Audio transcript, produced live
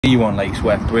Anyone likes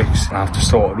wet bricks, I have to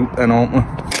sort it out then, aren't we?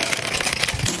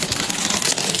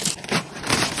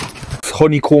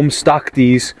 Honeycomb stack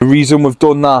these. The reason we've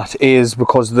done that is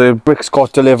because the bricks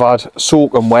got delivered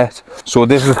soaking wet. So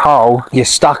this is how you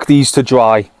stack these to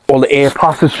dry. All the air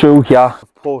passes through here.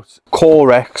 Put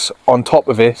Corex on top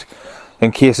of it in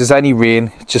case there's any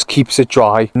rain, it just keeps it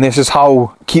dry. And this is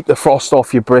how keep the frost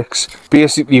off your bricks.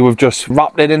 Basically we've just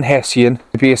wrapped it in hessian,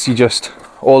 basically just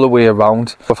all the way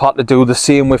around. We've had to do the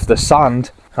same with the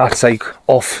sand. That's like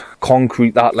off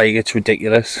concrete, that, like, it's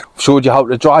ridiculous. I've showed you how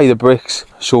to dry the bricks,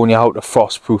 showing you how to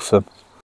frost proof them.